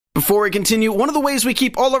Before we continue, one of the ways we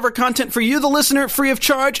keep all of our content for you, the listener, free of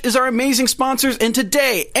charge is our amazing sponsors, and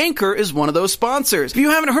today, Anchor is one of those sponsors. If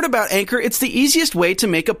you haven't heard about Anchor, it's the easiest way to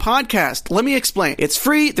make a podcast. Let me explain. It's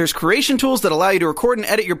free, there's creation tools that allow you to record and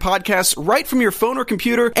edit your podcasts right from your phone or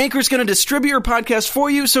computer. Anchor is going to distribute your podcast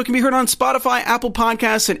for you so it can be heard on Spotify, Apple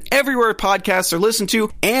Podcasts, and everywhere podcasts are listened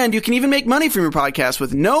to, and you can even make money from your podcast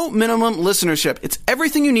with no minimum listenership. It's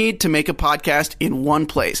everything you need to make a podcast in one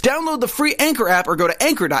place. Download the free Anchor app or go to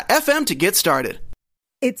anchor.fm to get started.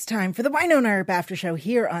 It's time for the Winona Earp After Show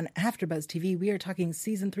here on AfterBuzz TV. We are talking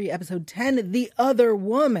Season 3, Episode 10, The Other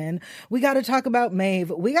Woman. We got to talk about Maeve.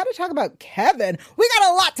 We got to talk about Kevin. We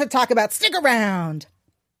got a lot to talk about. Stick around.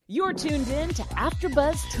 You're tuned in to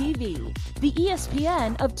AfterBuzz TV, the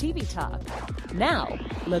ESPN of TV talk. Now,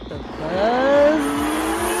 let the buzz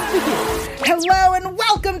begin. Hello and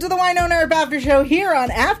welcome to the Winona Earp After Show here on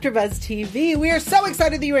AfterBuzz TV. We are so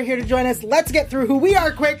excited that you are here to join us. Let's get through who we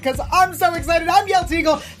are quick because I'm so excited. I'm Yael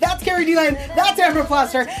Siegel. That's Carrie D-Line. That's Amber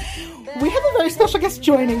Foster. We have a very special guest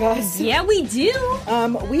joining us. Yeah, we do.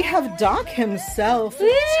 We have Doc himself.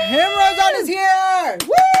 Woo! Tim Rozon is here.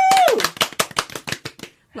 Woo!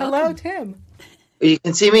 Hello, Tim. You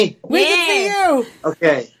can see me? We can see you.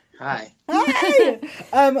 Okay. Hi.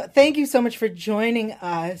 Hi. Thank you so much for joining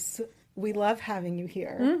us. We love having you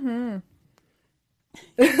here.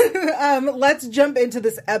 Mm-hmm. Let's jump into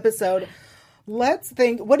this episode. What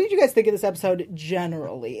did you guys think of this episode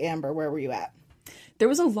generally? Amber, where were you at? There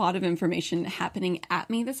was a lot of information happening at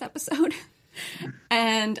me this episode.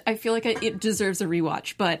 And I feel like it deserves a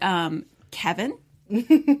rewatch. But Kevin?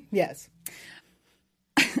 Yes.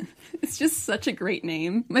 It's just such a great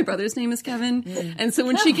name. My brother's name is Kevin. And so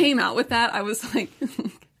when she came out with that, I was like,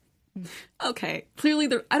 okay, clearly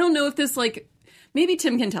I don't know if this, maybe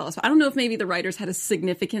Tim can tell us. I don't know if maybe the writers had a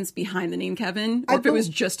significance behind the name Kevin or if it was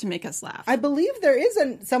just to make us laugh. I believe there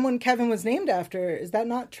isn't someone Kevin was named after. Is that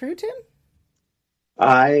not true, Tim?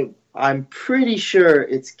 I'm pretty sure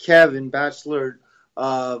it's Kevin, Bachelor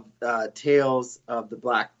of Tales of the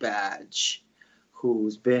Black Badge,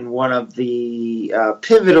 who's been one of the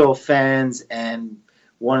pivotal fans and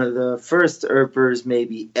one of the first Earpers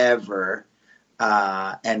maybe ever.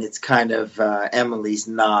 And it's kind of Emily's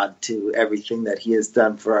nod to everything that he has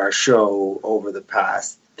done for our show over the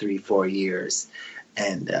past 3-4 years.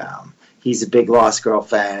 And he's a big Lost Girl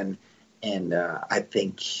fan, and I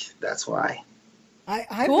think that's why.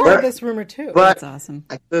 I've heard this rumor too. But that's awesome.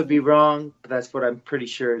 I could be wrong, but that's what I'm pretty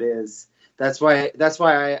sure it is. That's why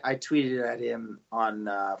I tweeted at him on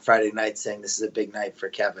Friday night saying this is a big night for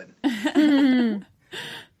Kevin.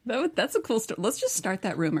 That's a cool story. Let's just start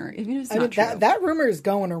that rummer. Even if it's not true. That rumor is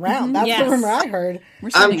going around. That's the rumor I heard.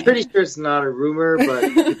 I'm pretty sure it's not a rumor, but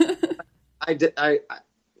I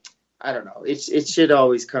don't know. It should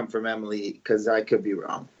always come from Emily because I could be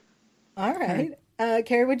wrong. All right.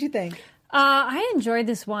 Carrie, what'd you think? I enjoyed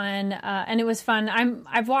this one, and it was fun.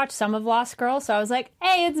 I've watched some of Lost Girl, so I was like,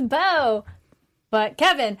 hey, it's Beau, but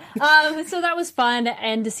Kevin. So that was fun,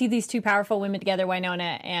 and to see these two powerful women together,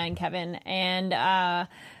 Winona and Kevin, and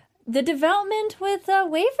the development with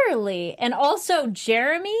Waverly, and also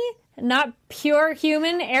Jeremy, not pure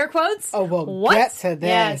human, air quotes. Oh, we'll get to this.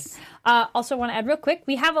 Yes. Also want to add real quick,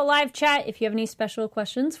 we have a live chat. If you have any special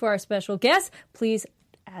questions for our special guests, please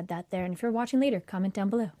add that there, and if you're watching later, comment down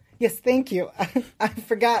below. Yes, thank you. I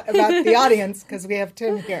forgot about the audience because we have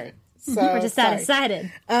Tim here. So we're just that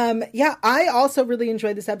excited. Yeah, I also really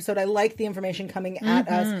enjoyed this episode. I like the information coming at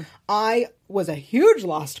us. I was a huge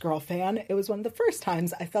Lost Girl fan. It was one of the first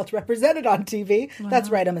times I felt represented on TV. Wow.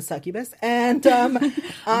 That's right, I'm a succubus. And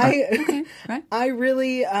I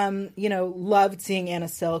really, loved seeing Anna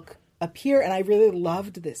Silk appear, and I really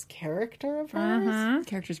loved this character of hers.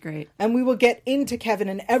 Character's great. And we will get into Kevin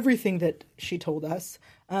and everything that she told us.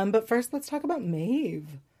 But first, let's talk about Maeve.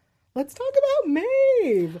 Let's talk about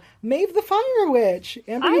Maeve. Maeve the Fire Witch.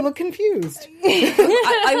 Amber, you look confused.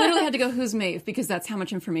 I literally had to go, who's Maeve? Because that's how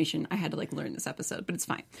much information I had to learn this episode, but it's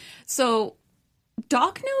fine. So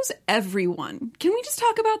Doc knows everyone. Can we just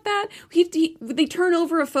talk about that? They turn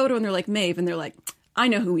over a photo and they're like, Maeve, and they're like, I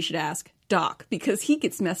know who we should ask. Doc, because he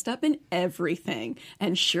gets messed up in everything.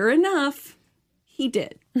 And sure enough, he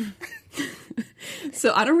did.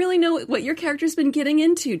 So I don't really know what your character's been getting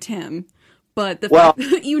into, Tim. But the fact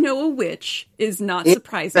that you know a witch is not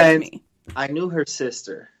surprising to me. I knew her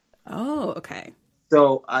sister. Oh, okay.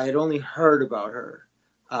 So I had only heard about her.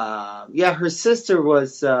 Her sister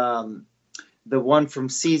was the one from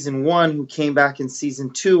season 1 who came back in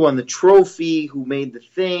season 2 on the trophy, who made the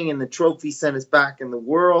thing, and the trophy sent us back in the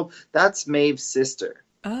world. That's Maeve's sister.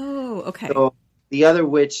 Oh, okay. So the other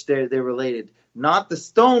witch, they're related. Not the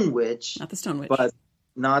Stone Witch. Not the Stone Witch. But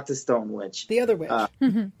not the Stone Witch. The other witch.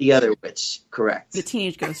 The other witch, correct. The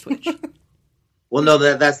teenage ghost witch. Well, no,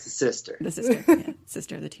 that's the sister. The sister. Yeah.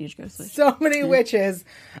 Sister of the teenage ghost witch. So many witches.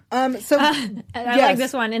 I like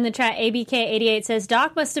this one in the chat. ABK88 says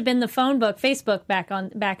Doc must have been the phone book, Facebook back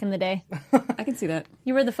in the day. I can see that.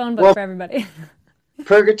 You were the phone book for everybody.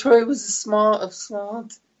 Purgatory was a small. It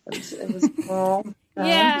was small.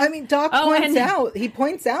 Yeah. I mean, Doc points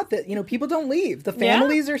out that, people don't leave. The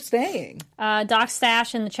families are staying. Doc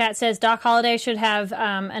Stash in the chat says Doc Holliday should have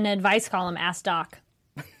an advice column, Ask Doc.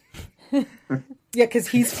 Yeah, because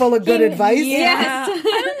he's full of good advice. Yes. I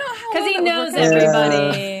don't know how Because he knows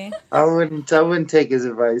everybody. I wouldn't take his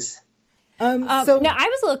advice. So No, I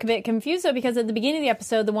was a little bit confused though, because at the beginning of the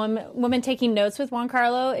episode, the one woman taking notes with Juan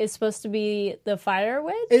Carlo is supposed to be the fire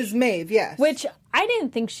witch. is Maeve, yes. Which I didn't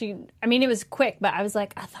think it was quick, but I was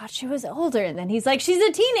like, I thought she was older. And then he's like, she's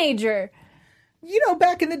a teenager.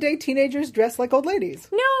 Back in the day, teenagers dressed like old ladies.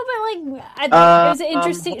 No, but it was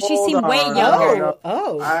interesting. She seemed way younger.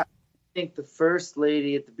 Oh. I think the first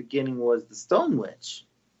lady at the beginning was the Stone Witch.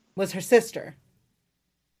 Was her sister.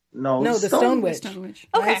 No, the Stone Witch. Stone Witch.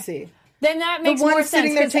 Okay. I see. Then that makes The one more sense.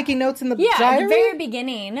 sitting there 'cause taking notes in the Yeah, diary? at the very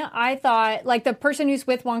beginning, I thought, the person who's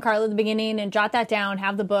with Juan Carlo at the beginning and jot that down,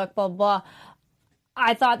 have the book, blah, blah, blah.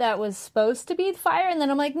 I thought that was supposed to be the fire, and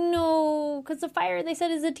then I'm like, no, because the fire, they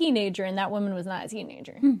said, is a teenager, and that woman was not a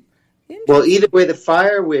teenager. Well, either way, the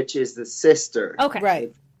Fire Witch is the sister. Okay.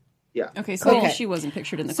 Right. Yeah. Okay, so Okay. she wasn't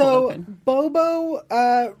pictured in the cold So open.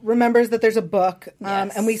 Bobo remembers that there's a book,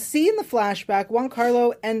 Yes. and we see in the flashback Juan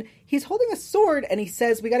Carlo, and he's holding a sword, and he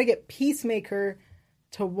says, we got to get Peacemaker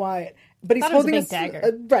to Wyatt. But he's Thought it was a holding big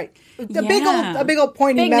dagger. right. Yeah. A big old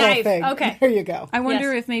pointy Big metal knife. thing. Okay. There you go. I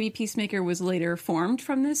wonder Yes. if maybe Peacemaker was later formed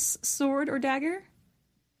from this sword or dagger.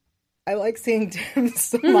 I like seeing Tim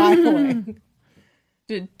smiling.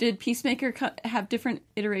 Did Peacemaker have different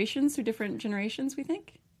iterations through different generations, we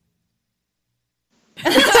think?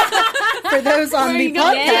 For those on the you go.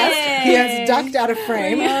 podcast, he has ducked out of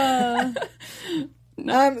frame.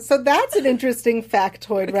 So that's an interesting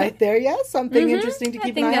factoid right there. Yeah, something interesting to I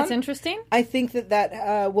keep think an eye that's on. interesting. I think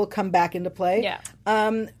that will come back into play. Yeah.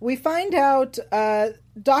 We find out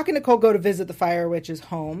Doc and Nicole go to visit the Fire Witch's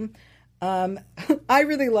home. I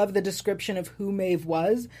really love the description of who Maeve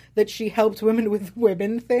was, that she helped women with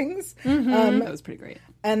women things, That was pretty great.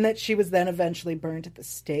 and that she was then eventually burned at the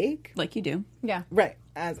stake. Like you do. Yeah. Right,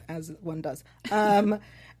 as one does.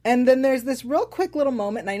 And then there's this real quick little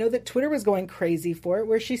moment, and I know that Twitter was going crazy for it,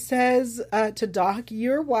 where she says to Doc,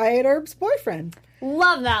 "You're Wyatt Earp's boyfriend."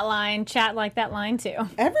 Love that line. Chat like that line, too.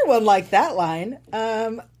 Everyone liked that line.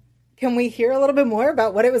 Can we hear a little bit more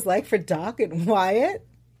about what it was like for Doc and Wyatt?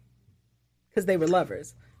 Because they were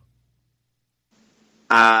lovers.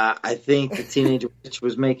 I think the teenage witch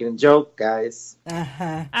was making a joke, guys.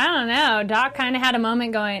 I don't know. Doc kind of had a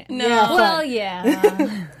moment going, No. well,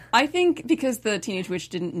 yeah. I think because the teenage witch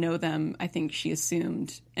didn't know them, I think she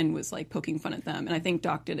assumed and was like poking fun at them. And I think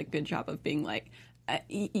Doc did a good job of being like,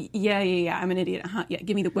 yeah, I'm an idiot. Yeah,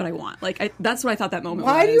 give me what I want. Like, that's what I thought that moment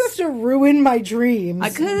was. Why do you have to ruin my dreams?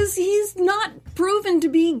 Because he's not proven to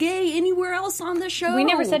be gay anywhere else on the show. We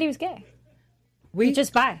never said he was gay. We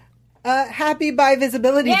Just bi. Happy Bi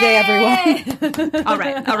Visibility Day, everyone. All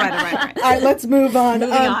right. All right, let's move on.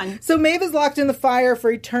 Moving on. So Maeve is locked in the fire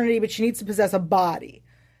for eternity, but she needs to possess a body.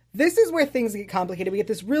 This is where things get complicated. We get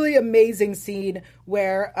this really amazing scene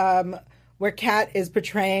where Kat is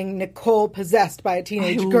portraying Nicole possessed by a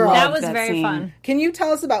teenage girl. love That was that very scene. fun. Can you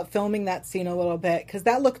tell us about filming that scene a little bit? Because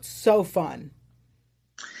that looked so fun.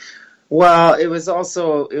 Well, it was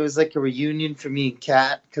like a reunion for me and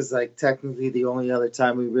Kat, because like technically the only other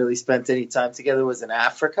time we really spent any time together was in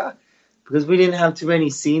Africa, because we didn't have too many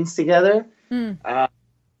scenes together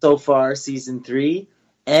so far, season 3,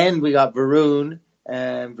 and we got Varun,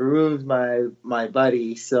 and Varun's my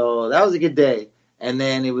buddy, so that was a good day. And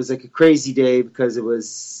then it was like a crazy day because it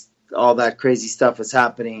was all that crazy stuff was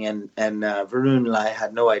happening, and Varun and I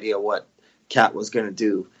had no idea what Kat was going to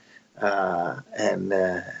do,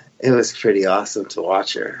 it was pretty awesome to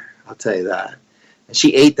watch her, I'll tell you that. And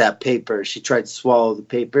she ate that paper. She tried to swallow the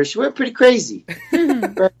paper. She went pretty crazy.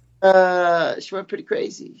 She went pretty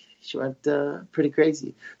crazy.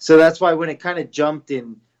 So that's why when it kind of jumped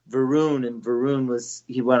in Varun, and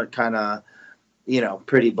he went kind of,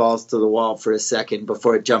 pretty balls to the wall for a second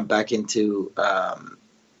before it jumped back into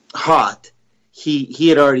Hot. He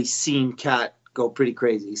had already seen Kat go pretty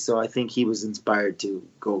crazy, so I think he was inspired to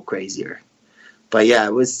go crazier. But yeah,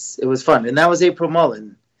 it was fun, and that was April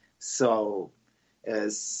Mullen, so it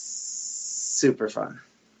was super fun.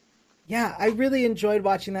 Yeah, I really enjoyed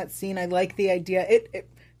watching that scene. I like the idea.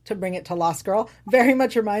 to bring it to Lost Girl. Very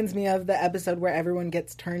much reminds me of the episode where everyone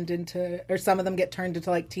gets turned into, or some of them get turned into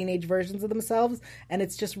like teenage versions of themselves. And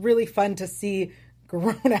it's just really fun to see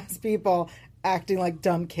grown-ass people acting like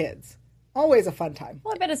dumb kids. Always a fun time.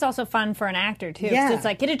 Well, I bet it's also fun for an actor, too. 'Cause Yeah. it's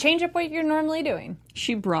like, get to change up what you're normally doing.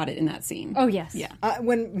 She brought it in that scene. Oh, yes. Yeah.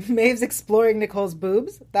 When Maeve's exploring Nicole's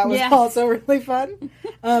boobs, that was Yes. also really fun.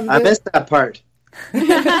 I missed that part.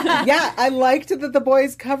 Yeah, I liked that the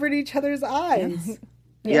boys covered each other's eyes.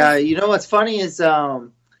 Yeah, you know what's funny is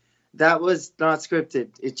that was not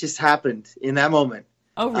scripted. It just happened in that moment.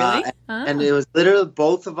 Oh, really? And it was literally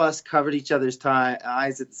both of us covered each other's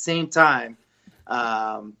eyes at the same time.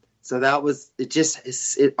 So that was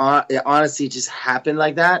it honestly just happened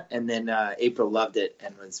like that, and then April loved it,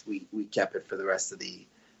 and we kept it for the rest of the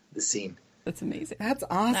scene. That's amazing. That's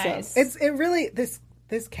awesome. Nice. It really this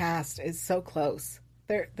cast is so close.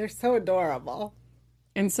 They're so adorable.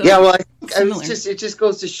 And so Yeah, well, similar. it just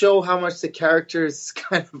goes to show how much the characters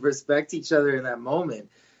kind of respect each other in that moment,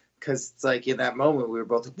 because it's like in that moment we were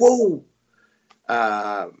both like, whoa,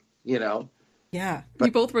 you know. Yeah. we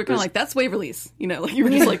both were kind of like, that's Waverly's. You know, like you were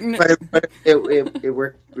just like, But it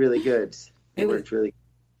worked really good. It worked really. It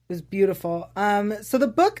was beautiful. So the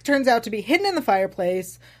book turns out to be hidden in the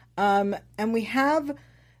fireplace, and we have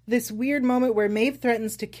this weird moment where Maeve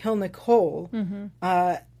threatens to kill Nicole.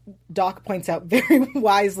 Doc points out very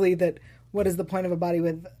wisely that what is the point of a body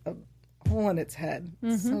with a hole in its head?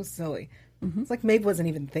 It's so silly. It's like Maeve wasn't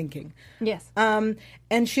even thinking. Yes. And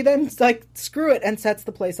she then like screw it and sets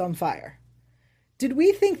the place on fire. Did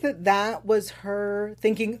we think that was her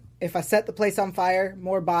thinking, if I set the place on fire,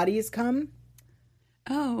 more bodies come?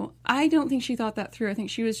 oh, I don't think she thought that through. I think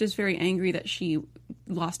she was just very angry that she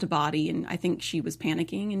lost a body, and I think she was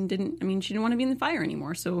panicking and she didn't want to be in the fire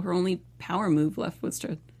anymore, so her only power move left was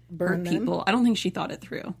to Burn hurt them? people. I don't think she thought it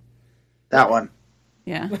through. That one.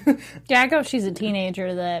 Yeah. Yeah, I go, she's a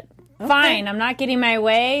teenager that, fine, I'm not getting my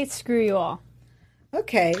way, screw you all.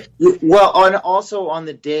 Okay. Well, also on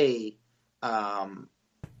the day,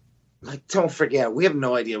 like, don't forget, we have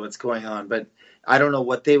no idea what's going on, but I don't know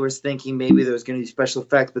what they were thinking. Maybe there was going to be special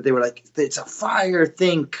effects, but they were like, it's a fire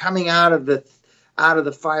thing coming out of the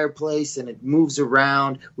fireplace, and it moves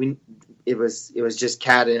around. It was just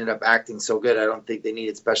Kat ended up acting so good. I don't think they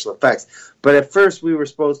needed special effects. But at first, there was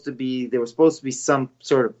supposed to be some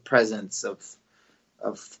sort of presence of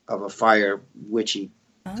a fire witchy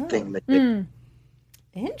thing that.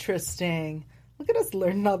 Interesting. Look at us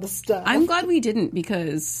learning all the stuff. I'm glad we didn't,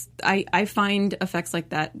 because I find effects like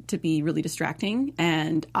that to be really distracting.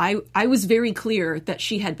 And I was very clear that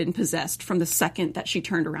she had been possessed from the second that she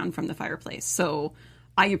turned around from the fireplace. So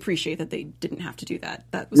I appreciate that they didn't have to do that.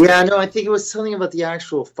 That was Yeah, no, I think it was something about the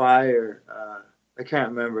actual fire. I can't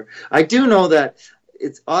remember. I do know that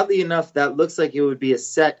it's oddly enough that looks like it would be a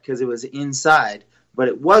set because it was inside, but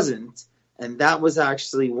it wasn't. And that was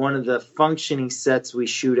actually one of the functioning sets we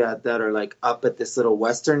shoot at that are like up at this little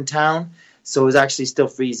western town. So it was actually still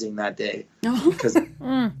freezing that day. Because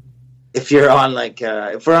if you're on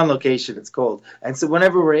if we're on location, it's cold. And so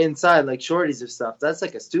whenever we're inside, like shorties or stuff, that's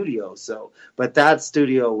like a studio. So, but that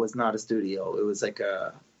studio was not a studio. It was it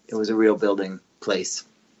was a real building place.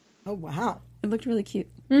 Oh, wow. It looked really cute.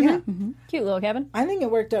 Yeah. Cute little cabin. I think it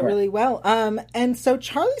worked out really well. And so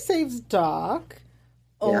Charlie saves Doc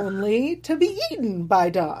only to be eaten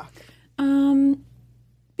by Doc.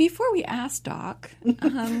 Before we ask Doc,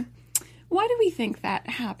 why do we think that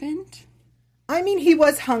happened? I mean, he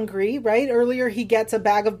was hungry, right? Earlier he gets a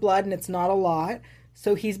bag of blood and it's not a lot.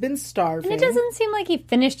 So he's been starving. And it doesn't seem like he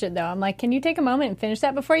finished it, though. I'm like, can you take a moment and finish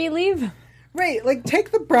that before you leave? Right, like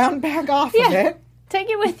take the brown bag off of it.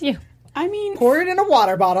 Take it with you. I mean, Pour it in a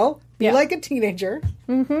water bottle. Be Yeah. like a teenager.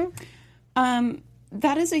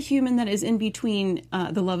 that is a human that is in between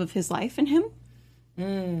the love of his life and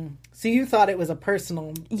him. So you thought it was a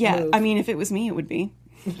personal Yeah, move. I mean, if it was me, it would be.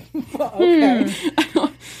 Okay.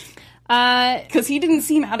 Because he didn't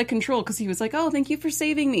seem out of control, because he was like, oh, thank you for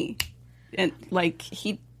saving me. And, like,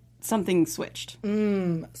 something switched.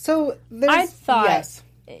 So there's... I thought Yes.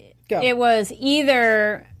 Go. it was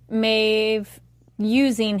either Maeve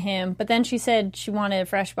using him, but then she said she wanted a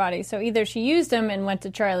fresh body. So either she used him and went to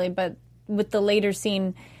Charlie, but with the later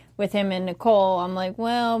scene with him and Nicole, I'm like,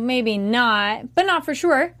 well, maybe not, but not for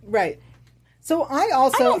sure. Right. So I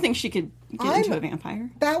also... I don't think she could get into a vampire.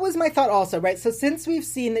 That was my thought also, right? So since we've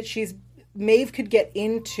seen that Maeve could get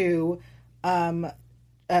into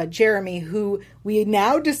Jeremy, who we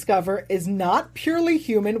now discover is not purely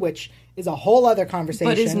human, which is a whole other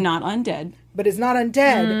conversation. But is not undead. But is not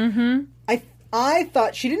undead. I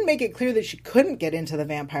thought she didn't make it clear that she couldn't get into the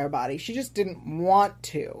vampire body. She just didn't want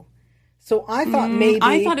to. So I thought maybe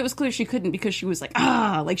I thought it was clear she couldn't because she was like,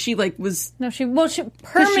 she was. No, she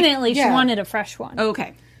permanently she yeah. wanted a fresh one.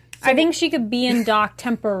 Okay. I think she could be in Doc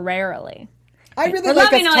temporarily. I really We're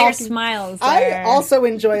like loving us all your talking. smiles I there. also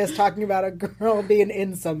enjoy us talking about a girl being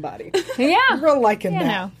in somebody. Yeah. Real liking You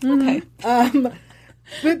that. know. Okay.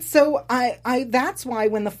 But so I that's why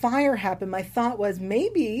when the fire happened, my thought was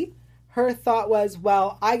maybe her thought was,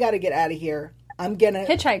 well, I got to get out of here. I'm gonna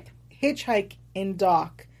hitchhike in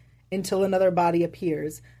Doc until another body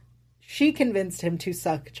appears. She convinced him to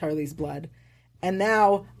suck Charlie's blood, and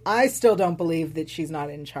now I still don't believe that she's not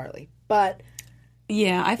in Charlie. But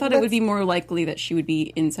Yeah, I thought it would be more likely that she would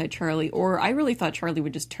be inside Charlie, or I really thought Charlie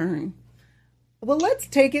would just turn. well, let's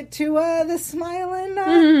take it to the smiling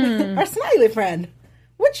our smiley friend.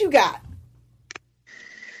 What you got?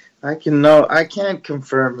 I can't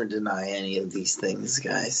confirm or deny any of these things,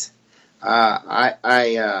 guys. I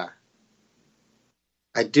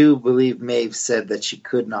do believe Maeve said that she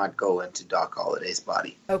could not go into Doc Holliday's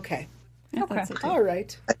body. Okay. I thought so, too. All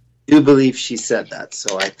right. I do believe she said that,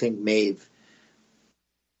 so I think Maeve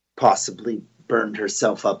possibly burned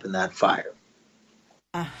herself up in that fire.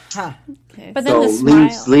 Uh-huh. Okay. But then So the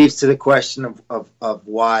smile. leaves to the question of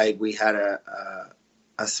why we had a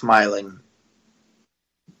smiling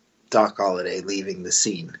Doc Holliday leaving the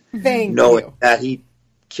scene, Thank knowing you. that he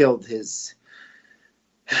killed his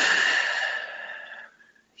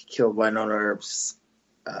Winona Earp's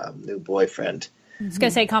new boyfriend. I was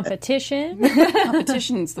going to say competition.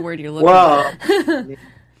 Competition's the word you're looking Well, for.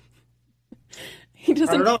 He I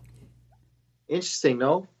doesn't. don't know. Interesting,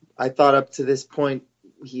 no? I thought up to this point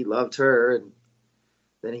he loved her, and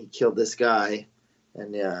then he killed this guy,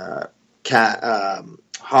 and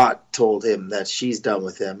Hot told him that she's done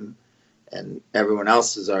with him, and everyone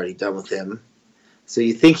else is already done with him. So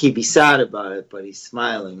you think he'd be sad about it, but he's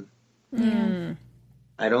smiling. Mm.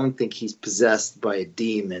 I don't think he's possessed by a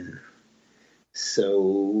demon.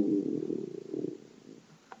 So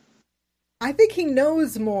I think he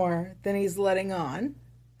knows more than he's letting on,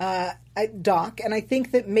 Doc, and I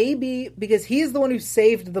think that maybe because he's the one who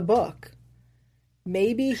saved the book,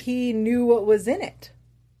 maybe he knew what was in it.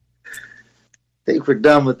 I think we're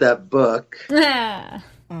done with that book. Yeah.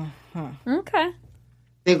 Okay. I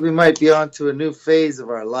think we might be on to a new phase of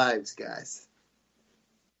our lives, guys.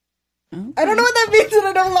 I don't know what that means, and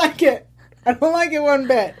I don't like it. I don't like it one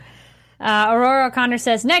bit. Aurora O'Connor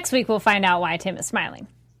says next week we'll find out why Tim is smiling.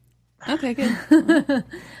 Okay, good.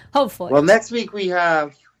 Hopefully. Well, next week we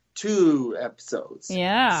have 2 episodes.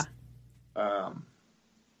 Yeah.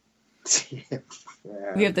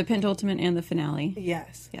 We have the penultimate and the finale.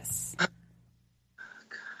 Yes. Yes.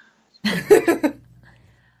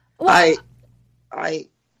 I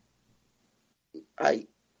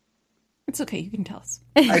It's okay. You can tell us.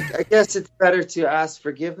 I guess it's better to ask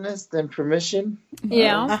forgiveness than permission.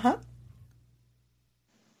 Yeah. Uh-huh.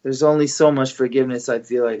 There's only so much forgiveness I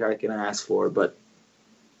feel like I can ask for, but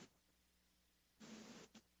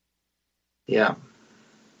yeah.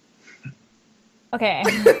 Okay.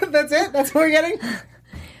 That's it? That's what we're getting?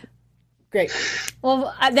 Great.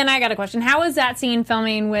 Well, then I got a question. How is that scene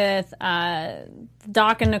filming with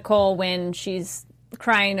Doc and Nicole when she's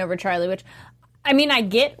crying over Charlie? Which, I mean, I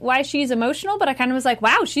get why she's emotional, but I kind of was like,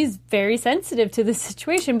 wow, she's very sensitive to this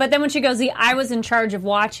situation. But then when she goes, I was in charge of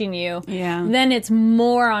watching you, Yeah. then it's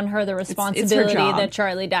more on her the responsibility job. that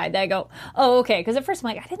Charlie died. That I go, oh, okay. Because at first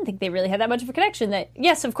I'm like, I didn't think they really had that much of a connection. That,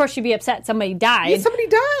 yes, of course she'd be upset somebody died. Yeah, somebody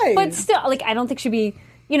died. But still, like, I don't think she'd be...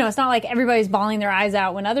 You know, it's not like everybody's bawling their eyes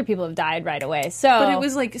out when other people have died right away. So, But it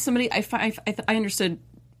was like somebody, I understood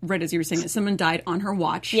right as you were saying it, someone died on her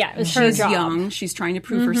watch. Yeah, it was her She's job. young, she's trying to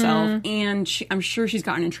prove herself, and I'm sure she's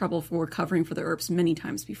gotten in trouble for covering for the Earps many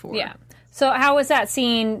times before. yeah. So how was that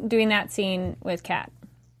scene, doing that scene with Kat?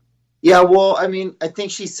 Yeah, well, I mean, I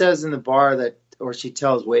think she says in the bar that, or she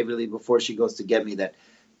tells Waverly before she goes to get me that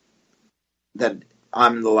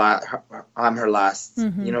I'm I'm her last,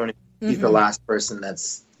 you know what I mean? She's the last person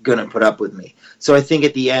that's gonna put up with me. So I think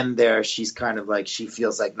at the end there, she's kind of like, she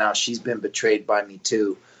feels like now she's been betrayed by me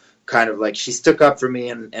too. Kind of like she stuck up for me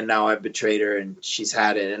and now I've betrayed her and she's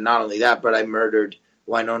had it. And not only that, but I murdered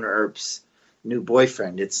Winona Earp's new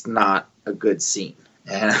boyfriend. It's not a good scene.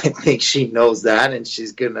 And I think she knows that, and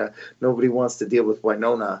she's nobody wants to deal with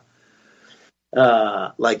Winona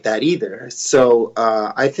like that either. So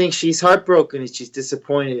I think she's heartbroken and she's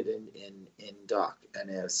disappointed in Doc.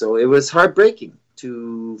 And so it was heartbreaking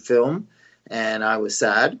to film, and I was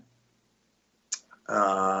sad,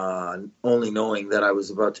 only knowing that I was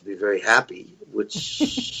about to be very happy,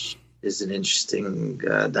 which is an interesting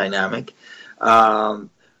dynamic.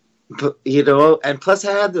 But, you know, and plus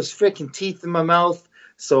I had those freaking teeth in my mouth,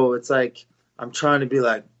 So it's like I'm trying to be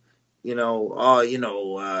like, but I'm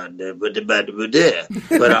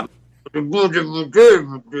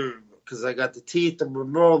because I got the teeth and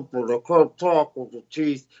I can't talk with the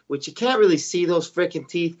teeth, which you can't really see those freaking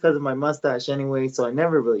teeth because of my mustache anyway. So I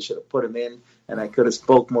never really should have put them in, and I could have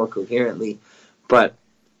spoke more coherently. But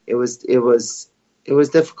it was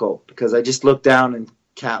difficult because I just looked down and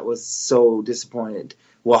Kat was so disappointed.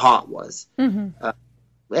 Well, Hot was, and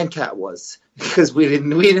Kat was, because we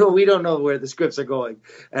don't know where the scripts are going.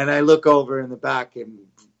 And I look over in the back and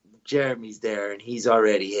Jeremy's there and he's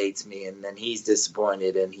already hates me, and then he's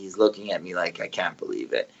disappointed and he's looking at me like I can't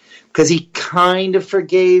believe it, because he kind of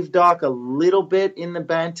forgave Doc a little bit in the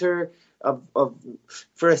banter of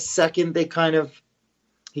for a second. He kind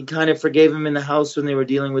of forgave him in the house when they were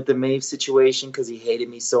dealing with the Maeve situation because he hated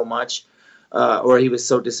me so much, or he was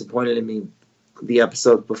so disappointed in me the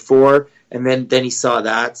episode before, and then he saw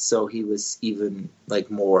that, so he was even like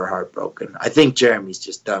more heartbroken. I think Jeremy's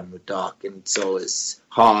just done with Doc, and so is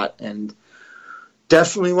Hot, and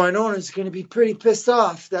definitely Wynona's going to be pretty pissed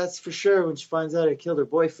off. That's for sure when she finds out I killed her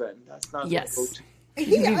boyfriend. That's not Yes.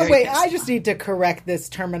 Wait, I just need to correct this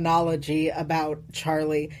terminology about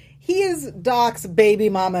Charlie. He is Doc's baby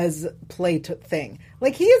mama's thing.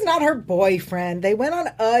 Like, he is not her boyfriend. They went on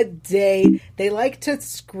a date. They like to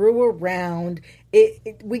screw around.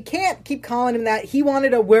 We can't keep calling him that. He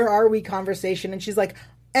wanted a "where are we" conversation, and she's like,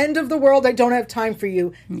 "End of the world, I don't have time for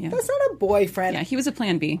you." Yeah. That's not a boyfriend. Yeah, he was a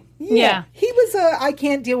plan B. Yeah. He was I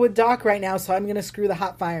can't deal with Doc right now, so I'm going to screw the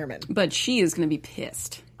hot fireman. But she is going to be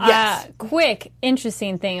pissed. Yes. Quick,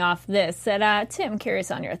 interesting thing off this that Tim, curious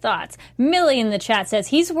on your thoughts. Millie in the chat says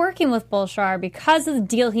he's working with Bulshar because of the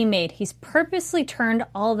deal he made. He's purposely turned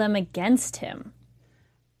all of them against him.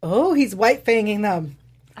 Oh, he's white-fanging them.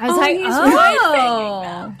 I was like, white-fanging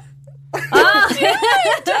them.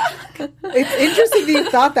 It's interesting that you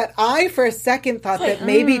thought that. I, for a second, thought that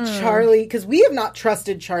maybe Charlie, because we have not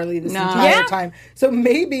trusted Charlie this entire time. So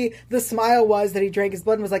maybe the smile was that he drank his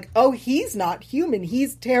blood and was like, oh, he's not human.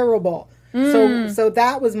 He's terrible. So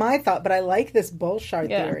that was my thought, but I like this Bulshar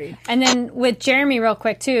theory. And then with Jeremy, real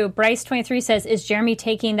quick, too, Bryce23 says, is Jeremy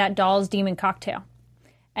taking that doll's demon cocktail?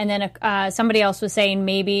 And then somebody else was saying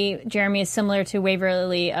maybe Jeremy is similar to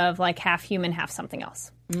Waverly of like half human, half something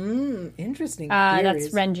else. Interesting theories. That's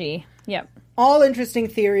Renji. Yep. All interesting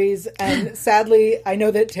theories, and sadly, I know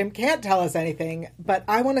that Tim can't tell us anything, but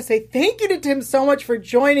I want to say thank you to Tim so much for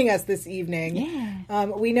joining us this evening. Yeah.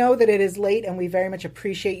 We know that it is late, and we very much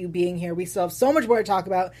appreciate you being here. We still have so much more to talk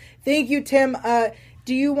about. Thank you, Tim.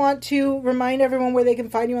 Do you want to remind everyone where they can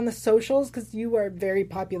find you on the socials? Because you are very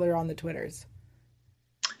popular on the Twitters.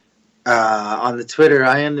 On the Twitter,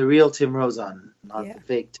 I am the real Tim Rozon, not the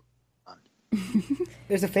fake Tim Rozon.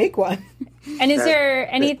 There's a fake one. And is there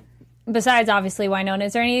any, besides obviously Wynonna,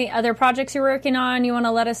 is there any other projects you're working on you want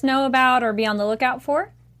to let us know about or be on the lookout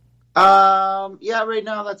for? Yeah, right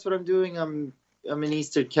now that's what I'm doing. I'm in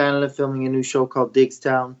Eastern Canada filming a new show called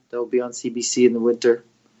Digstown that will be on CBC in the winter.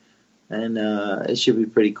 And it should be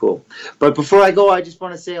pretty cool. But before I go, I just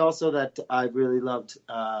want to say also that I really loved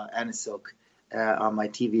Anna Silk on my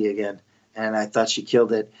TV again. And I thought she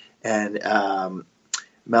killed it. And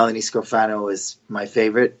Melanie Scrofano is my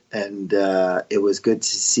favorite, and it was good to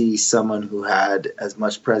see someone who had as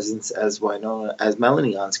much presence as Wynonna, as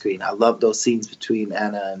Melanie on screen. I loved those scenes between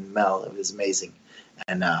Anna and Mel. It was amazing,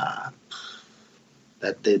 and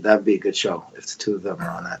that'd be a good show if the two of them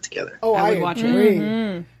are on that together. Oh, I would watch it.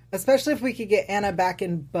 agree. Especially if we could get Anna back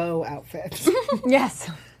in bow outfits. Yes.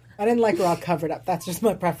 I didn't like her all covered up. That's just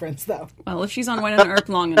my preference, though. Well, if she's on Wynonna Earp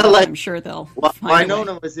long enough, I'm sure they'll find a way.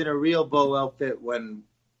 Wynonna was in a real bow outfit when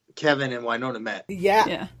Kevin and Wynonna met.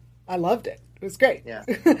 Yeah. I loved it. It was great. Yeah.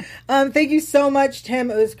 Thank you so much,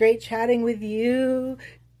 Tim. It was great chatting with you.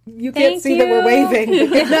 You can't see that we're waving. But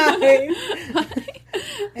good night.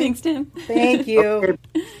 Thanks, Tim. Thank you. Okay.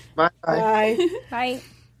 Bye. Bye. Bye.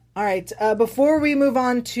 All right. Before we move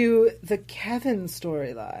on to the Kevin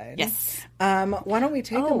storyline, Yes. why don't we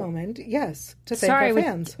take a moment, to thank our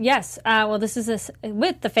fans. Well, this is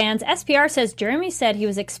with the fans. SPR says Jeremy said he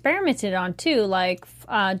was experimented on too, like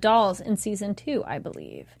dolls in season 2, I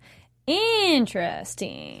believe.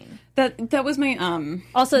 Interesting. That was my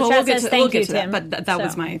Also, Chad says thank you, Tim. But that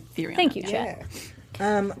was my theory. Thank you, Yeah. Chad.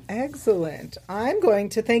 Excellent. I'm going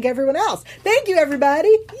to thank everyone else. Thank you, everybody.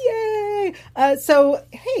 Yay. So,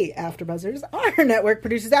 hey, AfterBuzzers, our network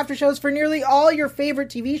produces after shows for nearly all your favorite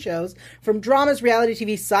TV shows, from dramas, reality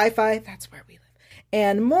TV, sci-fi, that's where we live,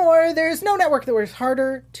 and more. There's no network that works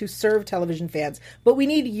harder to serve television fans, but we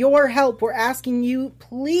need your help. We're asking you,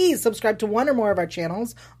 please subscribe to one or more of our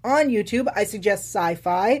channels on YouTube. I suggest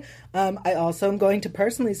sci-fi. I also am going to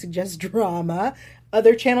personally suggest drama.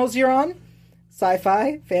 Other channels you're on?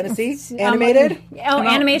 Sci-fi, fantasy, animated?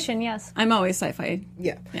 Animation, yes. I'm always sci-fi.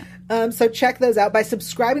 Yeah. So check those out. By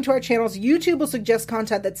subscribing to our channels, YouTube will suggest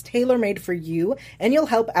content that's tailor-made for you, and you'll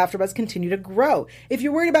help AfterBuzz continue to grow. If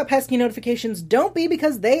you're worried about pesky notifications, don't be,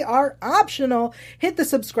 because they are optional. Hit the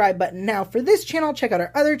subscribe button now for this channel. Check out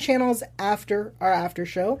our other channels after our after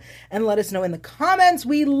show, and let us know in the comments.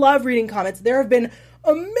 We love reading comments. There have been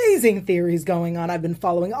amazing theories going on. I've been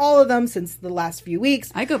following all of them since the last few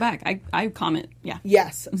weeks. I go back. I comment. Yeah.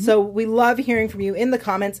 Yes. So we love hearing from you in the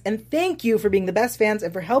comments, and thank you for being the best fans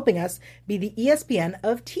and for helping us be the ESPN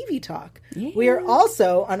of TV Talk. Yeah. We are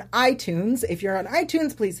also on iTunes. If you're on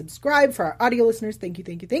iTunes, please subscribe. For our audio listeners, thank you,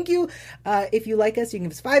 thank you, thank you. If you like us, you can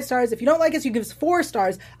give us 5 stars. If you don't like us, you can give us 4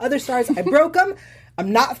 stars. Other stars, I broke them.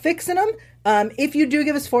 I'm not fixing them. If you do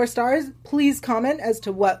give us 4 stars, please comment as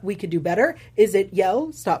to what we could do better. Is it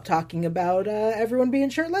yell, stop talking about everyone being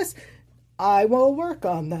shirtless? I will work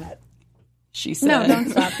on that. She said. No, don't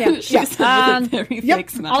stop. Yeah. She said with a very fake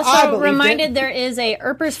smile. Also, reminded there is a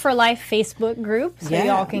Erpers for Life Facebook group, so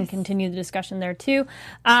y'all can continue the discussion there too.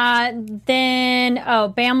 Bam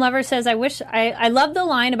Lover says, I love the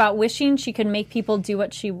line about wishing she could make people do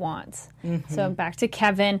what she wants. So back to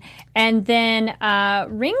Kevin. And then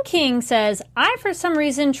Ring King says, I for some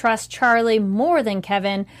reason trust Charlie more than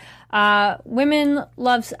Kevin.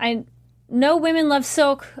 No women love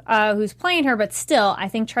Silk, who's playing her, but still, I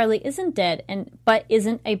think Charlie isn't dead, but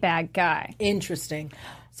isn't a bad guy. Interesting.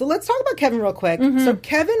 So let's talk about Kevin real quick. So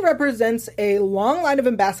Kevin represents a long line of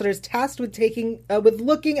ambassadors tasked with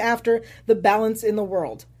looking after the balance in the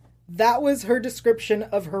world. That was her description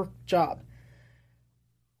of her job.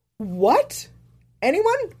 What?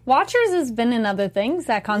 Anyone? Watchers has been in other things,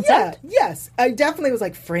 that concept. Yeah, yes. I definitely was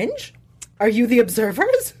like, Fringe? Are you the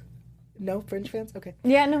observers? No Fringe fans? Okay.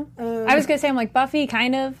 Yeah, no. I was going to say, I'm like, Buffy,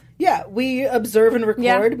 kind of. Yeah, we observe and record.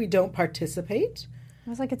 Yeah. We don't participate. I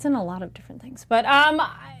was like, it's in a lot of different things. But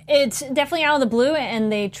it's definitely out of the blue,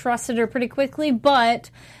 and they trusted her pretty quickly.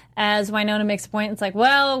 But as Winona makes a point, it's like,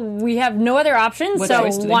 well, we have no other options, so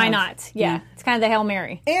why not? Yeah, it's kind of the Hail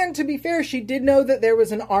Mary. And to be fair, she did know that there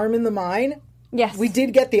was an arm in the mine. Yes. We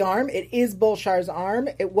did get the arm. It is Bulshar's arm.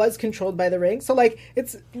 It was controlled by the ring. So,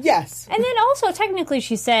 it's, yes. And then also, technically,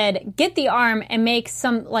 she said, get the arm and make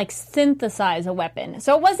some, synthesize a weapon.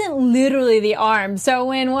 So it wasn't literally the arm. So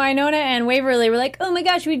when Winona and Waverly were like, oh my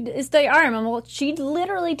gosh, it's the arm. And well, she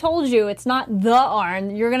literally told you it's not the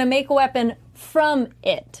arm. You're going to make a weapon from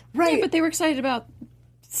it. Right. Yeah, but they were excited about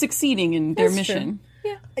succeeding in their mission. True.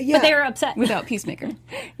 Yeah. But they were upset. Without Peacemaker.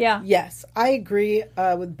 Yeah. Yes, I agree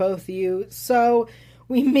with both of you. So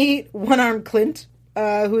we meet One-Armed Clint,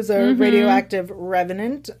 who's a radioactive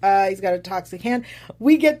revenant. He's got a toxic hand.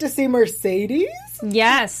 We get to see Mercedes.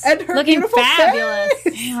 Yes. And her looking beautiful fabulous.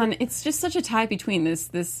 face. Man, it's just such a tie between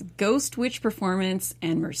this Ghost Witch performance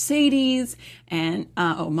and Mercedes and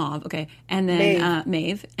Mauve, okay, and then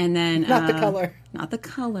Maeve, and then not the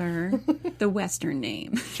color, the Western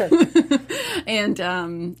name, sure,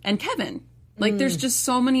 and Kevin. There's just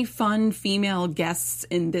so many fun female guests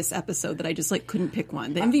in this episode that I just couldn't pick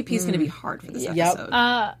one. The MVP is going to be hard for this episode.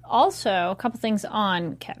 Also, a couple things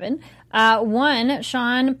on Kevin. One,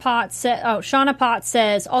 Shauna Potts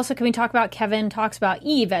says, also, can we talk about Kevin talks about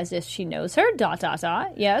Eve as if she knows her, ...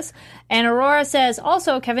 Yes. And Aurora says,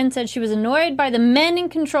 also, Kevin said she was annoyed by the men in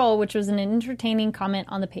control, which was an entertaining comment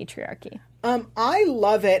on the patriarchy. I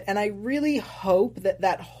love it, and I really hope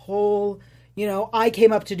that whole... I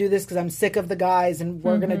came up to do this because I'm sick of the guys and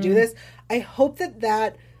we're going to do this. I hope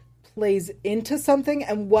that plays into something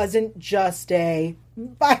and wasn't just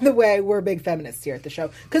by the way, we're big feminists here at the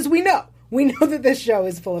show. Because we know that this show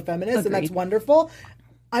is full of feminists. Agreed. And that's wonderful.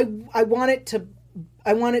 I want it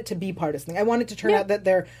to be partisan. I want it to turn out that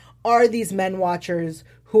there are these men watchers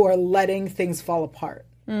who are letting things fall apart.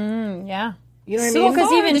 Yeah. You know what I mean?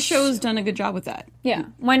 Because even the show's done a good job with that. Yeah.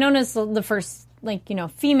 Winona's the first...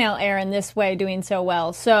 female heir in this way doing so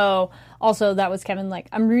well. So, also, that was Kevin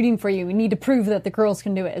I'm rooting for you. We need to prove that the girls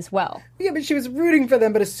can do it as well. Yeah, but she was rooting for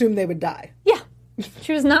them, but assumed they would die. Yeah.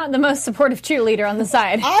 She was not the most supportive cheerleader on the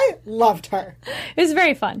side. I loved her. It was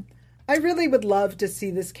very fun. I really would love to see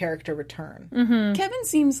this character return. Mm-hmm. Kevin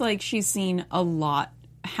seems like she's seen a lot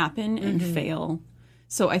happen and fail.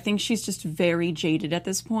 So I think she's just very jaded at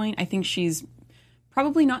this point. I think she's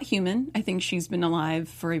probably not human. I think she's been alive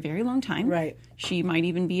for a very long time. Right. She might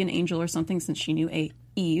even be an angel or something since she knew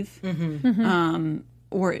Eve.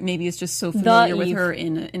 or maybe is just so familiar with Eve. her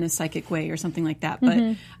in a psychic way or something like that.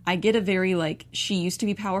 But I get a very like, she used to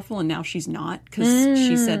be powerful and now she's not, because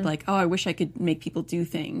she said like, oh, I wish I could make people do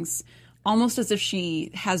things. Almost as if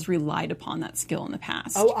she has relied upon that skill in the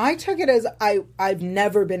past. Oh, I took it as I've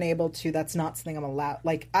never been able to. That's not something I'm allowed.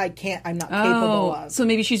 Like, I'm not capable of. So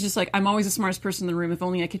maybe she's just like, I'm always the smartest person in the room. If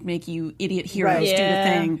only I could make you idiot heroes Right. do the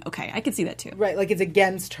Yeah. thing. Okay, I could see that too. Right, like it's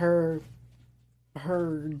against her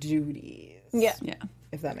duties. Yeah. Yeah.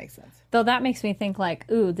 If that makes sense. Though that makes me think like,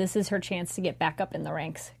 ooh, this is her chance to get back up in the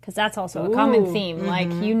ranks. Because that's also a common theme.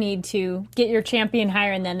 Like, you need to get your champion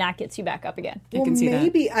higher and then that gets you back up again. Well, can see that.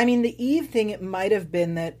 maybe. I mean, the Eve thing, it might have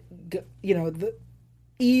been that,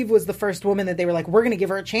 Eve was the first woman that they were like, we're going to give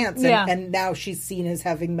her a chance. And, Yeah. and now she's seen as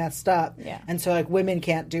having messed up. Yeah. And so, like, women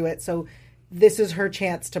can't do it. So this is her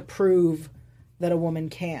chance to prove that a woman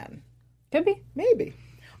can. Could be. Maybe.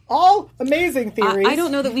 All amazing theories. I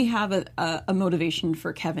don't know that we have a motivation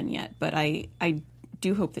for Kevin yet, but I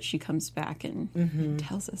do hope that she comes back and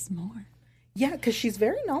tells us more. Yeah, because she's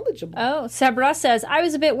very knowledgeable. Oh, Sabra says, I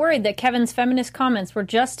was a bit worried that Kevin's feminist comments were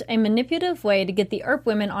just a manipulative way to get the Earp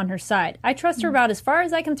women on her side. I trust her about as far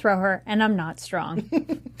as I can throw her, and I'm not strong.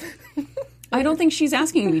 I don't think she's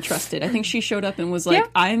asking to be trusted. I think she showed up and was like, Yeah.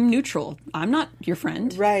 I'm neutral. I'm not your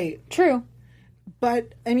friend. Right. True.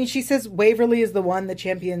 But, I mean, she says Waverly is the one, the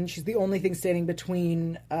champion. She's the only thing standing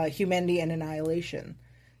between humanity and annihilation.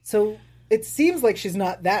 So it seems like she's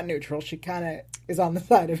not that neutral. She kind of is on the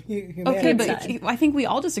side of humanity. Okay, but I think we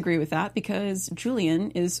all disagree with that because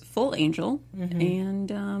Julian is full angel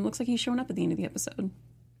and looks like he's showing up at the end of the episode.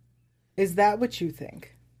 Is that what you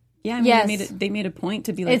think? Yeah, I mean, Yes. they made a point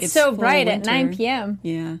to be like, It's so full bright at winter. 9 p.m.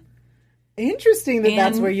 Yeah. Interesting that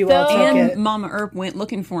that's where you all took And it. Mama Earp went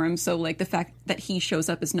looking for him, so like the fact that he shows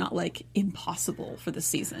up is not like impossible for the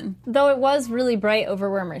season. Though it was really bright over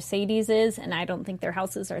where Mercedes is, and I don't think their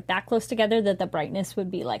houses are that close together that the brightness would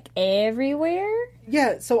be like everywhere.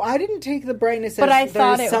 Yeah, so I didn't take the brightness But as I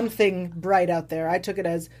thought there's it- something bright out there. I took it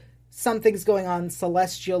as something's going on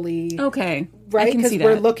celestially. Okay, Right? I can Because see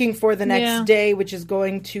we're that. looking for the next Yeah. day, which is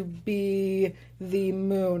going to be the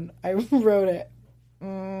moon. I wrote it.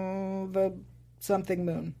 The something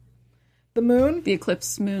moon. The moon? The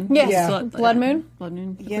eclipse moon. Yes. Yeah. Blood moon? Blood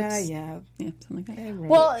moon. Yeah, eclipse. yeah. Yeah, something like that.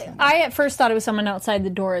 Well, I at first thought it was someone outside the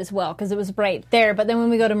door as well because it was bright there. But then when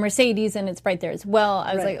we go to Mercedes and it's bright there as well,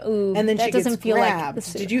 I was Right. like, ooh, And then that she doesn't gets feel grabbed.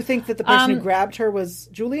 like. Did you think that the person who grabbed her was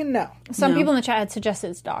Julian? No. Some No. people in the chat had suggested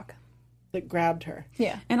it's Doc. That grabbed her.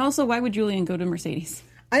 Yeah. And also, why would Julian go to Mercedes?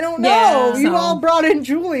 I don't know. Yeah. You So- all brought in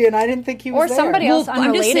Julian. I didn't think he was Or there. somebody else I'm just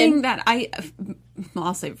unrelated. saying that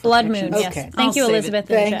I'll save it for Blood moon. predictions. Yes. Okay. Thank I'll you, save it. Elizabeth.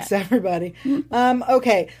 In the Thanks, chat. everybody.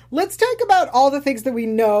 Okay, let's talk about all the things that we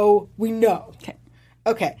know. Okay.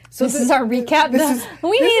 Okay, so This is our recap. We We this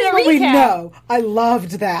need is a what we recap. know. I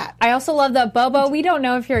loved that. I also love that Bobo. We don't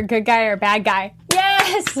know if you're a good guy or a bad guy.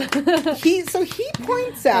 Yes. He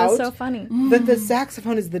points That out was so funny. that the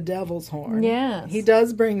saxophone is the devil's horn. Yes. He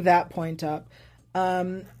does bring that point up.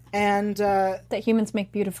 That humans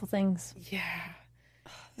make beautiful things.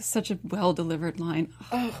 Such a well-delivered line.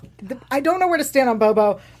 I don't know where to stand on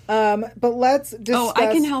Bobo, but let's discuss. Oh,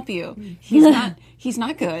 I can help you. He's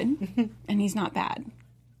not good, and he's not bad.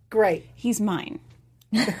 Great. He's mine.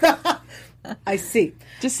 I see.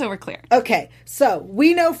 Just so we're clear. Okay, so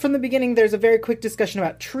we know from the beginning there's a very quick discussion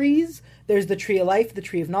about trees. There's the tree of life, the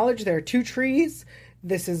tree of knowledge. There are two trees.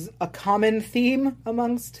 This is a common theme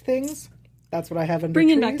amongst things. That's what I have under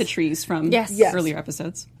Bringing trees. back the trees from Yes. earlier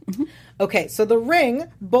episodes. Okay, so the ring,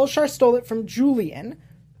 Bolshar stole it from Julian.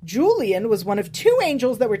 Julian was one of two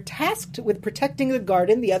angels that were tasked with protecting the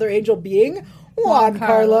garden, the other angel being Juan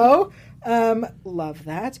Carlo. Love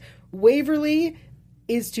that. Waverly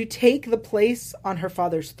is to take the place on her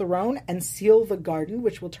father's throne and seal the garden,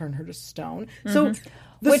 which will turn her to stone. So,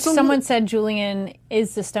 Which someone said Julian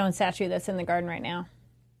is the stone statue that's in the garden right now.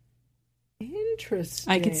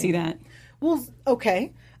 Interesting. I could see that. Well,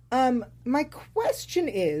 okay. My question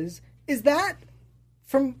is that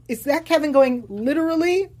Kevin going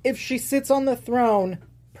literally, if she sits on the throne,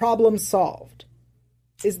 problem solved?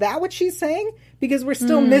 Is that what she's saying? Because we're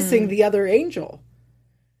still missing the other angel.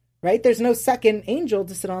 Right? There's no second angel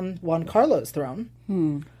to sit on Juan Carlo's throne.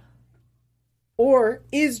 Or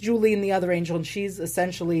is Julian the other angel and she's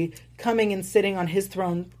essentially coming and sitting on his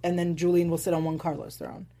throne and then Julian will sit on Juan Carlo's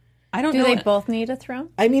throne? I don't Do know. they both need a throne?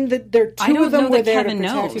 I mean, there are I two don't of them know were that there Kevin to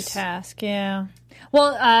protect. knows. Task, yeah.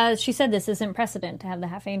 Well, she said this isn't precedent to have the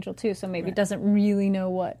half angel too, so maybe doesn't really know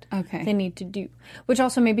what they need to do. Which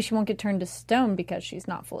also maybe she won't get turned to stone because she's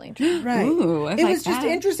not full angel. Right. Ooh, I it like was just that.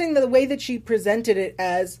 interesting the way that she presented it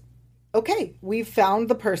as, okay, we've found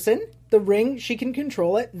the person the ring, she can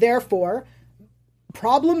control it. Therefore,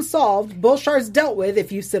 problem solved. Bulshar's dealt with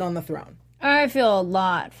if you sit on the throne. I feel a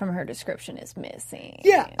lot from her description is missing.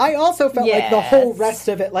 Yeah, I also felt like the whole rest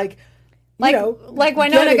of it, like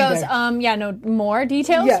Winona goes, there. more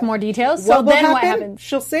details, Yeah. more details. So then what happens?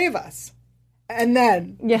 She'll save us. And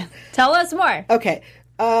then... Yeah, tell us more. Okay,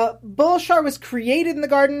 Bulshar was created in the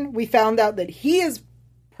garden. We found out that he is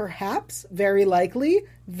perhaps, very likely,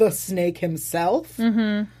 the snake himself.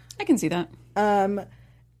 I can see that.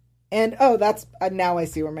 And, that's... now I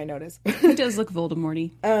see where my note is. He does look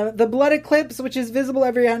Voldemort-y. The blood eclipse, which is visible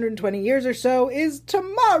every 120 years or so, is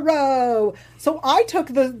tomorrow. So I took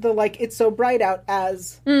the it's so bright out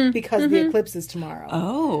as because the eclipse is tomorrow.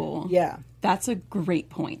 Oh. Yeah. That's a great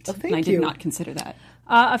point. thank and I did you. not consider that.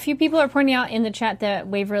 A few people are pointing out in the chat that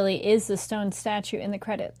Waverly is the stone statue in the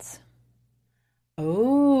credits.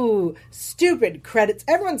 Oh, stupid credits.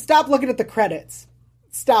 Everyone stop looking at the credits.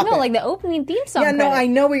 Stop it. No, like the opening theme song. Yeah, no, credits. I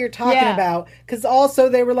know what you're talking about. Because also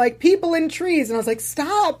they were like, people in trees. And I was like,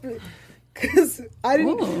 stop. Because I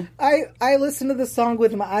didn't... Ooh. I listened to the song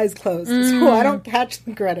with my eyes closed. So I don't catch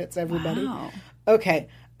the credits, everybody. Wow. Okay.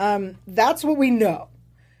 That's what we know.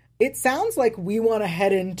 It sounds like we want to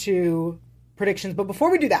head into predictions. But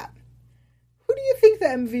before we do that, who do you think the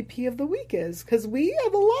MVP of the week is? Because we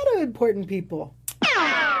have a lot of important people.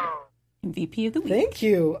 MVP of the week. Thank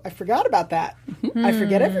you. I forgot about that. I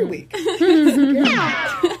forget every week.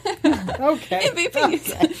 Okay.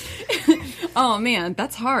 MVP. Oh man,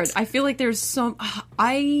 that's hard. I feel like there's some.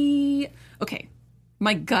 Okay,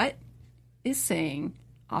 my gut is saying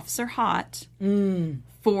Officer Hot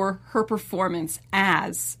for her performance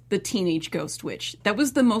as the teenage ghost witch. That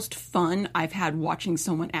was the most fun I've had watching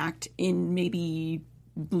someone act in maybe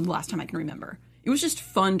the last time I can remember. It was just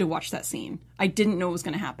fun to watch that scene. I didn't know what was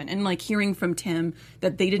going to happen. And like hearing from Tim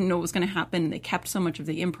that they didn't know what was going to happen and they kept so much of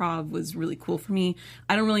the improv was really cool for me.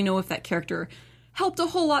 I don't really know if that character helped a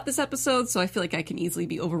whole lot this episode, so I feel like I can easily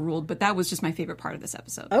be overruled, but that was just my favorite part of this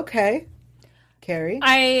episode. Okay. Carrie?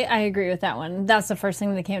 I agree with that one. That's the first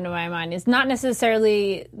thing that came to my mind is not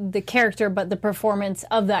necessarily the character, but the performance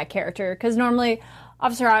of that character. Because normally,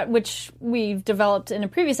 Officer Hot, which we've developed in a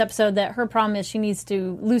previous episode, that her problem is she needs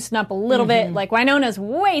to loosen up a little bit. Like Winona's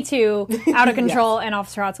way too out of control and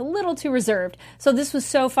Officer Hot's a little too reserved. So this was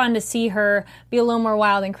so fun to see her be a little more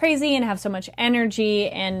wild and crazy and have so much energy.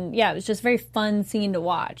 And yeah, it was just a very fun scene to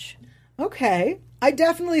watch. Okay. I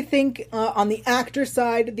definitely think on the actor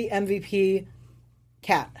side, the MVP,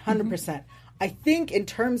 Kat, 100%. I think in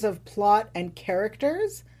terms of plot and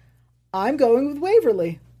characters, I'm going with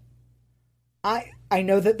Waverly. I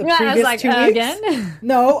know that the previous 2 weeks... again?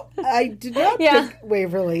 No, I did not pick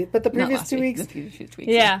Waverly, but the Not previous last 2 week, weeks, the previous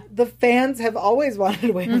weeks, Yeah. the fans have always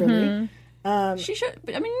wanted Waverly. She should.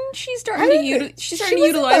 I mean, she's starting to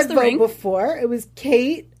utilize the vote ring. Before it was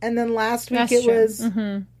Kate, and then last week That's it true. was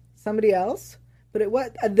somebody else. But it was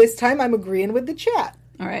this time I'm agreeing with the chat.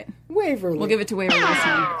 All right, Waverly. we'll give it to Waverly this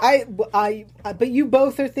time. But you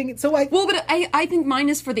both are thinking. So I. Well, but I think mine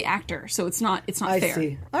is for the actor, so it's not I fair.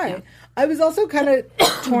 see. All right. Yeah. I was also kind of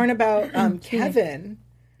torn about Kevin.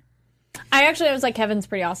 I was like, Kevin's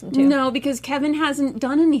pretty awesome too. No, because Kevin hasn't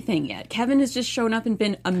done anything yet. Kevin has just shown up and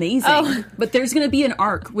been amazing. Oh. But there's going to be an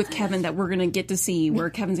arc with Kevin that we're going to get to see where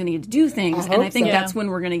Kevin's going to get to do things, and I think so. that's when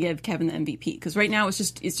we're going to give Kevin the MVP. Because right now it's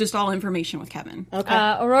just all information with Kevin. Okay.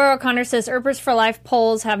 Aurora O'Connor says Earpers for Life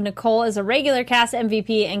polls have Nicole as a regular cast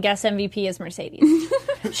MVP and guest MVP as Mercedes.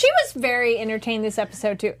 She was very entertained this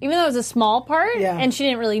episode too, even though it was a small part and she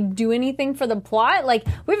didn't really do anything for the plot. Like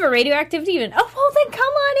we have a radioactivity even. Oh well, then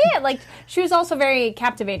come on in. Like she was also very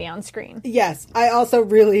captivating on screen. Yes, I also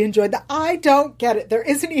really enjoyed that. I don't get it. There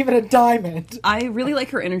isn't even a diamond. I really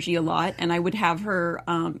like her energy a lot, and I would have her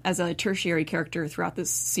as a tertiary character throughout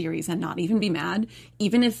this series and not even be mad.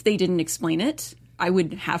 Even if they didn't explain it, I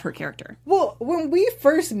would have her character. Well, when we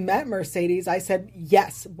first met Mercedes, I said,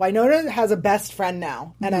 yes, Winona has a best friend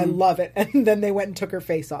now, and I love it. And then they went and took her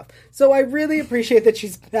face off. So I really appreciate that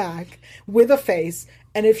she's back with a face,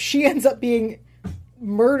 and if she ends up being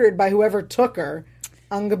murdered by whoever took her,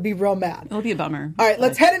 I'm going to be real mad. It'll be a bummer. All right,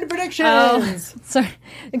 let's head into predictions. Sorry.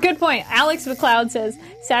 Good point. Alex McLeod says,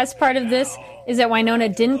 saddest part of this is that Winona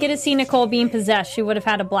didn't get to see Nicole being possessed. She would have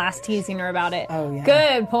had a blast teasing her about it. Oh, yeah.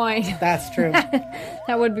 Good point. That's true.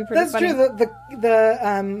 That would be pretty That's funny. true.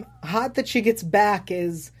 The hot that she gets back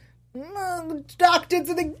is, Doc did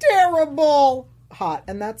something terrible. hot,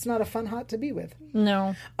 and that's not a fun hot to be with.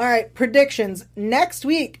 No. All right, predictions. Next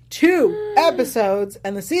week, 2 episodes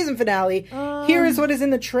and the season finale. Here is what is in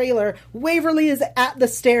the trailer. Waverly is at the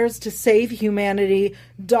stairs to save humanity.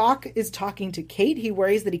 Doc is talking to Kate. He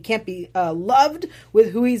worries that he can't be loved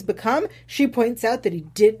with who he's become. She points out that he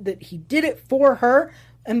did it for her.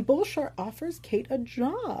 And Bulshar offers Kate a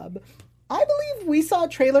job. I believe we saw a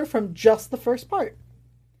trailer from just the first part.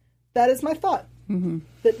 That is my thought. Mm-hmm.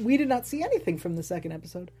 That we did not see anything from the second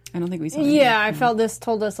episode. I don't think we saw anything. Yeah, I felt this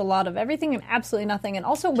told us a lot of everything and absolutely nothing. And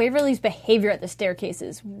also Waverly's behavior at the staircase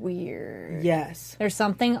is weird. Yes. There's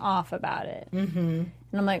something off about it. Mm-hmm. And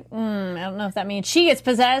I'm like, I don't know if that means she gets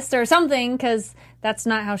possessed or something, because that's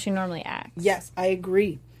not how she normally acts. Yes, I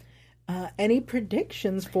agree. Any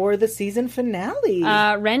predictions for the season finale?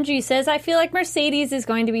 Renji says, I feel like Mercedes is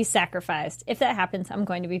going to be sacrificed. If that happens, I'm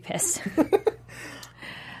going to be pissed.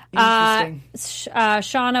 Interesting.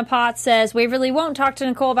 Shauna Potts says, Waverly won't talk to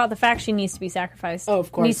Nicole about the fact she needs to be sacrificed. Oh,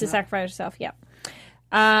 of course Needs to not. sacrifice herself, yeah.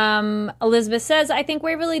 Elizabeth says, I think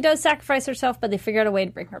Waverly does sacrifice herself, but they figure out a way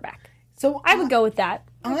to bring her back. So I would go with that.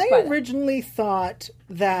 I originally thought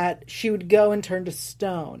that she would go and turn to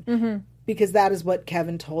stone because that is what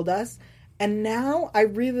Kevin told us. And now I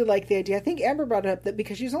really like the idea. I think Amber brought it up that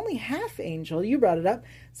because she's only half angel. You brought it up.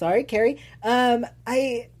 Sorry, Carrie.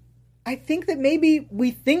 I think that maybe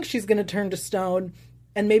we think she's going to turn to stone,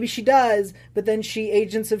 and maybe she does, but then she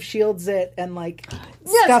Agents of S.H.I.E.L.D.s it and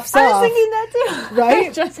scuffs off. I was thinking that too.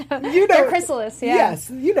 Right? Just, you know, they're chrysalis, yeah. Yes,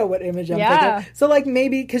 you know what image I'm thinking. So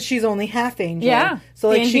maybe because she's only half angel. Yeah,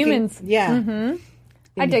 so the she Inhumans. can, yeah. Mm-hmm.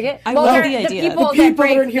 I dig it. I love the idea. The people, The people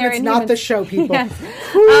that are break, Inhumans, not the show people. Yes.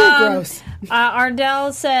 Whew, gross.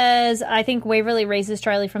 Ardell says, I think Waverly raises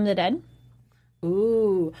Charlie from the dead.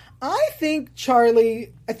 Ooh, I think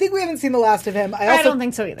Charlie. I think we haven't seen the last of him. I also don't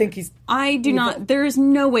think so either. Think he's. I do not. There is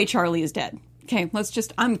no way Charlie is dead. Okay,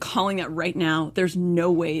 I'm calling it right now. There's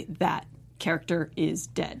no way that character is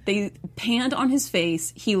dead. They panned on his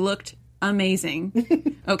face. He looked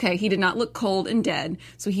amazing. Okay, he did not look cold and dead.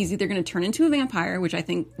 So he's either going to turn into a vampire, which I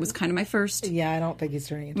think was kind of my first. Yeah, I don't think he's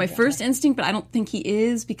turning into my a vampire. first instinct, but I don't think he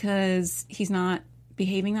is because he's not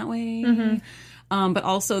behaving that way. But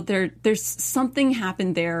also there's something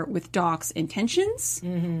happened there with Doc's intentions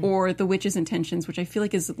or the witch's intentions, which I feel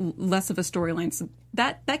like is less of a storyline. So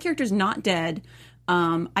that character's not dead.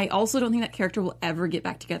 I also don't think that character will ever get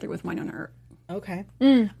back together with Winona Earp. Okay.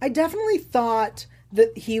 I definitely thought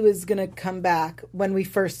that he was going to come back when we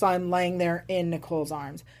first saw him laying there in Nicole's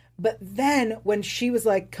arms. But then when she was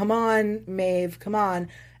like, come on, Maeve, come on.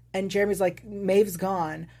 And Jeremy's like, Maeve's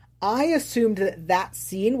gone. I assumed that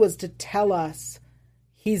scene was to tell us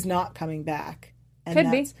he's not coming back. And Could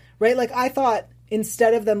be. Right? I thought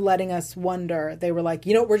instead of them letting us wonder, they were like,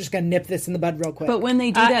 we're just going to nip this in the bud real quick. But when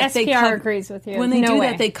they do that, SPR agrees with you. When they No do way.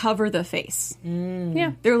 that, they cover the face.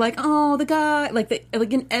 Yeah. They're like, oh, the guy, like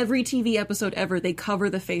in every TV episode ever, they cover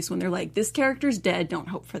the face when they're like, this character's dead. Don't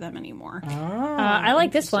hope for them anymore. I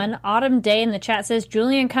like this one. Autumn Day in the chat says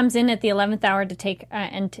Julian comes in at the 11th hour to take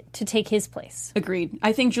to take his place. Agreed.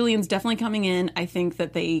 I think Julian's definitely coming in. I think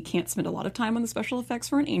that they can't spend a lot of time on the special effects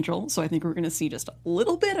for an angel, so I think we're going to see just a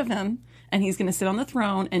little bit of him, and he's going to sit on the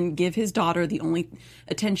throne and give his daughter the only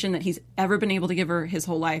attention that he's ever been able to give her his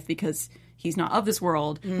whole life because he's not of this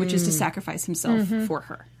world, which is to sacrifice himself for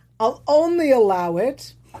her. I'll only allow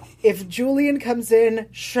it if Julian comes in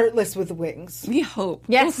shirtless with wings. We hope.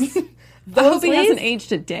 Yes. I hope he please? hasn't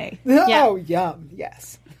aged a day. Oh, yum.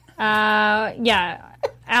 Yes. Yeah.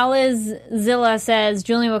 Alice Zilla says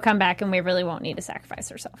Julian will come back and Waverly won't need to sacrifice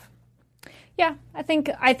herself. Yeah, I think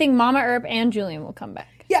Mama Earp and Julian will come back.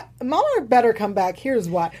 Yeah, Mama better come back. Here's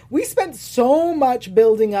why. We spent so much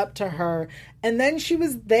building up to her, and then she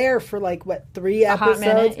was there for 3 A hot episodes?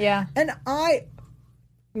 minute, yeah. And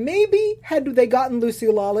maybe had they gotten Lucy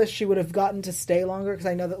Lawless, she would have gotten to stay longer, because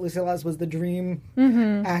I know that Lucy Lawless was the dream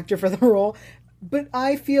actor for the role. But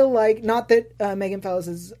I feel like, not that Megan Fellows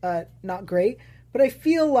is not great, but I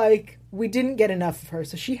feel like we didn't get enough of her,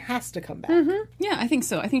 so she has to come back. Yeah, I think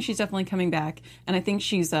so. I think she's definitely coming back, and I think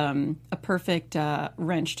she's a perfect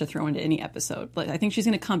wrench to throw into any episode. I think she's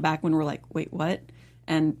going to come back when we're like, wait, what?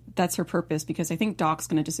 And that's her purpose, because I think Doc's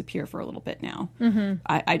going to disappear for a little bit now.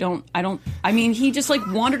 I mean, he just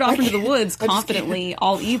wandered off into the woods confidently,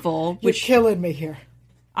 all evil. You're killing me here.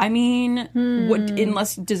 I mean,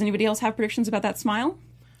 does anybody else have predictions about that smile?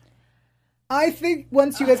 I think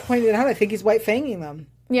once you guys pointed it out, I think he's white fanging them.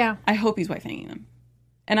 Yeah. I hope he's white fanging them.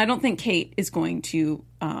 And I don't think Kate is going to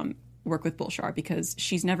work with Bulshar, because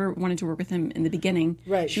she's never wanted to work with him in the beginning.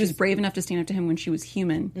 Right. She was brave enough to stand up to him when she was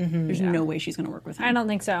human. There's no way she's going to work with him. I don't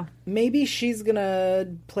think so. Maybe she's going to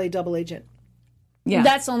play double agent. Yeah,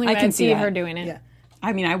 That's the only way I can can see that. her doing it. Yeah.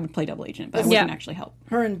 I mean, I would play double agent, but I Yeah. wouldn't actually help.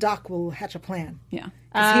 Her and Doc will hatch a plan. Yeah.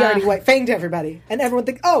 'Cause he already white fanged everybody. And everyone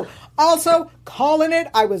think, oh, also, calling it,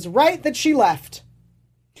 I was right that she left.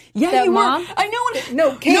 Yeah, That you mom? were. I know.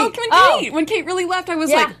 No, Kate. When Kate really left, I was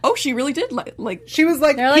Yeah. like, oh, she really did. Like, She was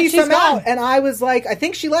like, They're like, peace, she's I'm gone. out. And I was like, I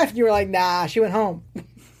think she left. And you were like, nah, she went home.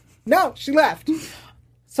 No, she left.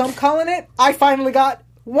 So I'm calling it. I finally got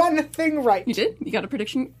one thing right. you did. You got a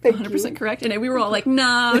prediction Thank 100% you. correct, and we were all like,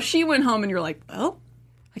 no, she went home, and you're like, well,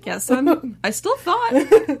 I guess I still thought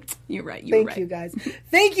you're right. You were Thank right. you, guys.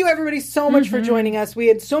 Thank you, everybody, so much for joining us. We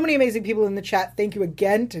had so many amazing people in the chat. Thank you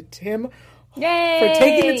again to Tim Yay! for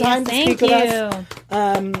taking the time to Thank speak with you.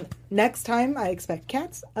 us. Next time, I expect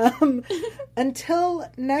cats. Until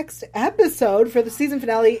next episode for the season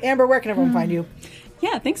finale, Amber, where can everyone find you?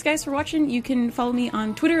 Yeah, thanks guys for watching. You can follow me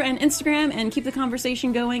on Twitter and Instagram and keep the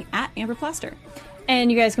conversation going at Amber Plaster.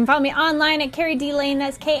 And you guys can follow me online at Carrie D Lane.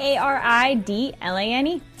 That's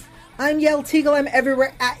KARIDLANE. I'm Yel Teagle. I'm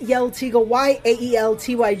everywhere at Yel Teagle,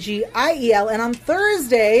 YAELTYGIEL. And on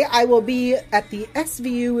Thursday, I will be at the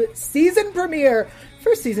SVU season premiere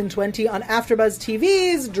for season 20 on AfterBuzz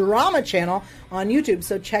TV's Drama channel on YouTube.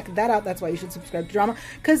 So check that out. That's why you should subscribe to Drama,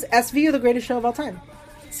 because SVU, the greatest show of all time.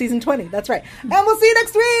 Season 20, that's right. And we'll see you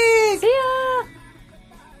next week! See ya!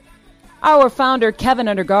 Our founder, Kevin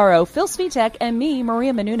Undergaro, Phil Svitek, and me,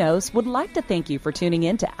 Maria Menounos, would like to thank you for tuning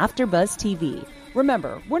in to AfterBuzz TV.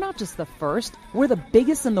 Remember, we're not just the first, we're the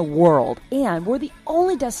biggest in the world, and we're the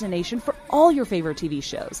only destination for all your favorite TV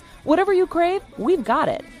shows. Whatever you crave, we've got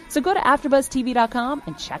it. So go to AfterBuzzTV.com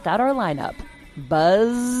and check out our lineup.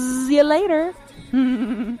 Buzz you later.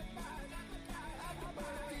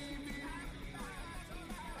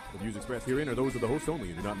 The views expressed herein are those of the hosts only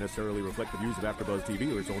and do not necessarily reflect the views of AfterBuzz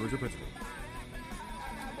TV or its owners or principals.